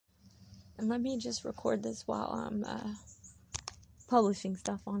And let me just record this while I'm publishing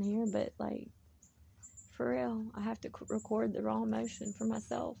stuff on here, but like, for real, I have to record the raw emotion for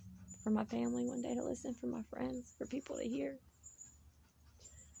myself, for my family one day to listen, for my friends, for people to hear.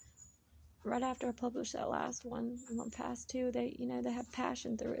 Right after I published that last one, and my past two, they have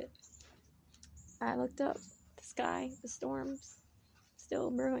passion through it. I looked up the sky, the storms,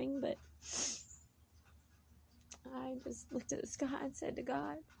 still brewing, but I just looked at the sky and said to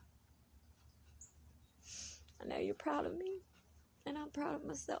God, I know you're proud of me, and I'm proud of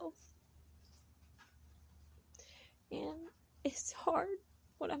myself. And it's hard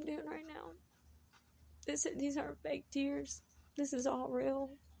what I'm doing right now. These aren't fake tears. This is all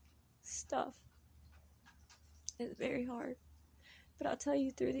real stuff. It's very hard. But I'll tell you,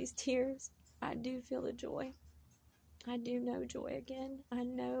 through these tears, I do feel the joy. I do know joy again. I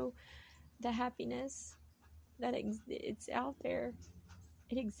know the happiness that it's out there.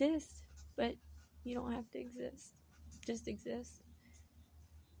 It exists, but you don't have to exist. Just exist.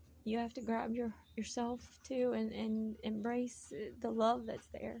 You have to grab yourself too and embrace the love that's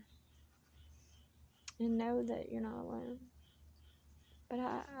there. And know that you're not alone. But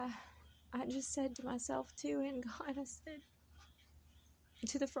I just said to myself too, and God, I said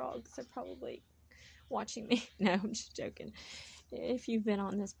to the frogs, they're probably watching me. No, I'm just joking. If you've been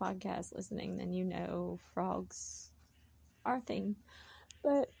on this podcast listening, then you know frogs are a thing.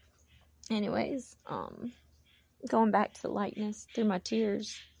 But anyways, going back to the lightness through my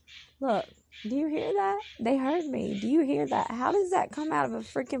tears. Look, do you hear that? They heard me. Do you hear that? How does that come out of a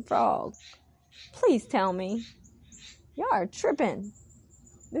freaking frog? Please tell me. Y'all are tripping.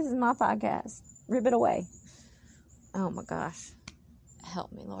 This is my podcast. Rip it away. Oh my gosh.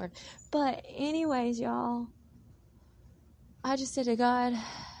 Help me, Lord. But anyways, y'all, I just said to God,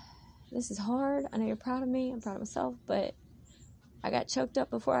 this is hard. I know you're proud of me. I'm proud of myself. But I got choked up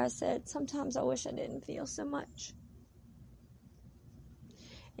before I said, sometimes I wish I didn't feel so much.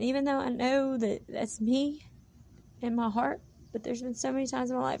 And even though I know that that's me in my heart, but there's been so many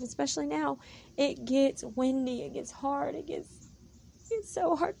times in my life, especially now, it gets windy, it gets hard, it gets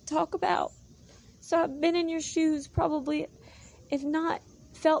so hard to talk about. So I've been in your shoes probably, if not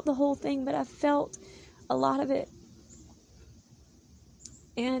felt the whole thing, but I felt a lot of it.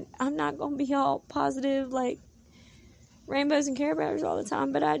 And I'm not going to be all positive like rainbows and Care Bears all the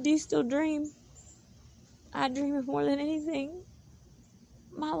time, but I do still dream. I dream of more than anything.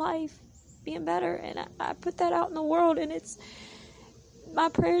 My life being better, and I put that out in the world, and my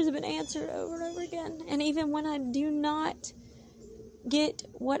prayers have been answered over and over again. And even when I do not get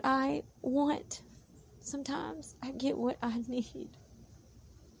what I want, sometimes I get what I need.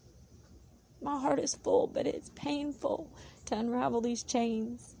 My heart is full, but it's painful to unravel these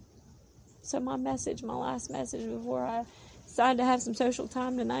chains. So my last message before I decide to have some social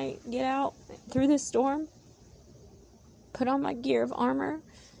time tonight, get out through this storm, put on my gear of armor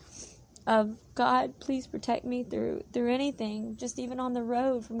of God, please protect me through anything, just even on the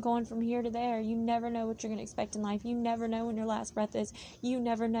road from going from here to there. You never know what you're going to expect in life. You never know when your last breath is. You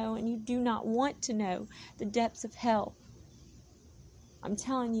never know, and you do not want to know the depths of hell. I'm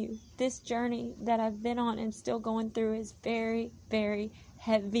telling you, this journey that I've been on and still going through is very, very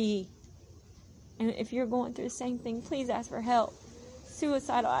heavy. And if you're going through the same thing, please ask for help.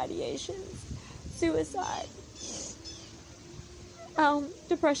 Suicidal ideations, suicide,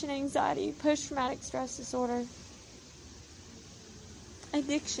 depression, anxiety, post-traumatic stress disorder,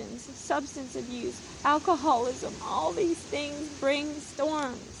 addictions, substance abuse, alcoholism, all these things bring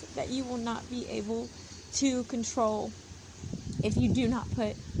storms that you will not be able to control if you do not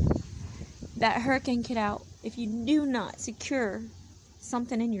put that hurricane kit out, if you do not secure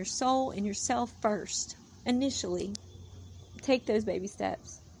something in your soul and yourself first, initially. Take those baby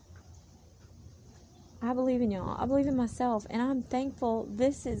steps. I believe in y'all. I believe in myself, and I'm thankful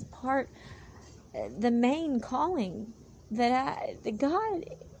this is the main calling that God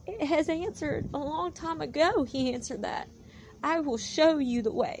has answered a long time ago. He answered that. I will show you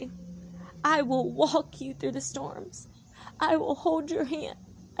the way. I will walk you through the storms. I will hold your hand,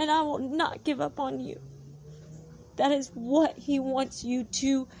 and I will not give up on you. That is what He wants you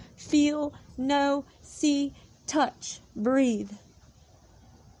to feel, know, see, touch, breathe.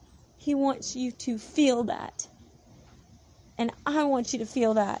 He wants you to feel that. And I want you to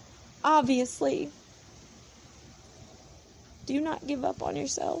feel that. Obviously. Do not give up on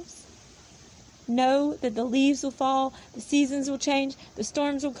yourselves. Know that the leaves will fall, the seasons will change, the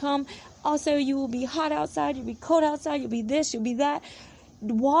storms will come. Also, you will be hot outside, you'll be cold outside, you'll be this, you'll be that.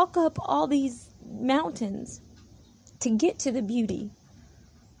 Walk up all these mountains to get to the beauty.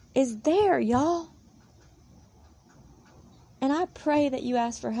 Is there, y'all. And I pray that you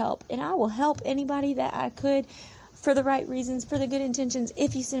ask for help. And I will help anybody that I could for the right reasons, for the good intentions.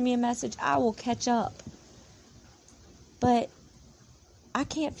 If you send me a message, I will catch up. But I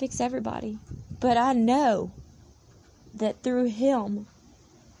can't fix everybody. But I know that through Him,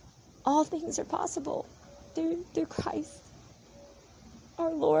 all things are possible. Through Christ,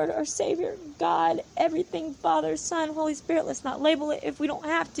 our Lord, our Savior, God, everything, Father, Son, Holy Spirit. Let's not label it if we don't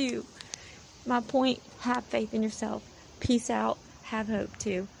have to. My point, have faith in yourself. Peace out. Have hope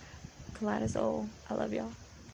too. Kaleidosol. I love y'all.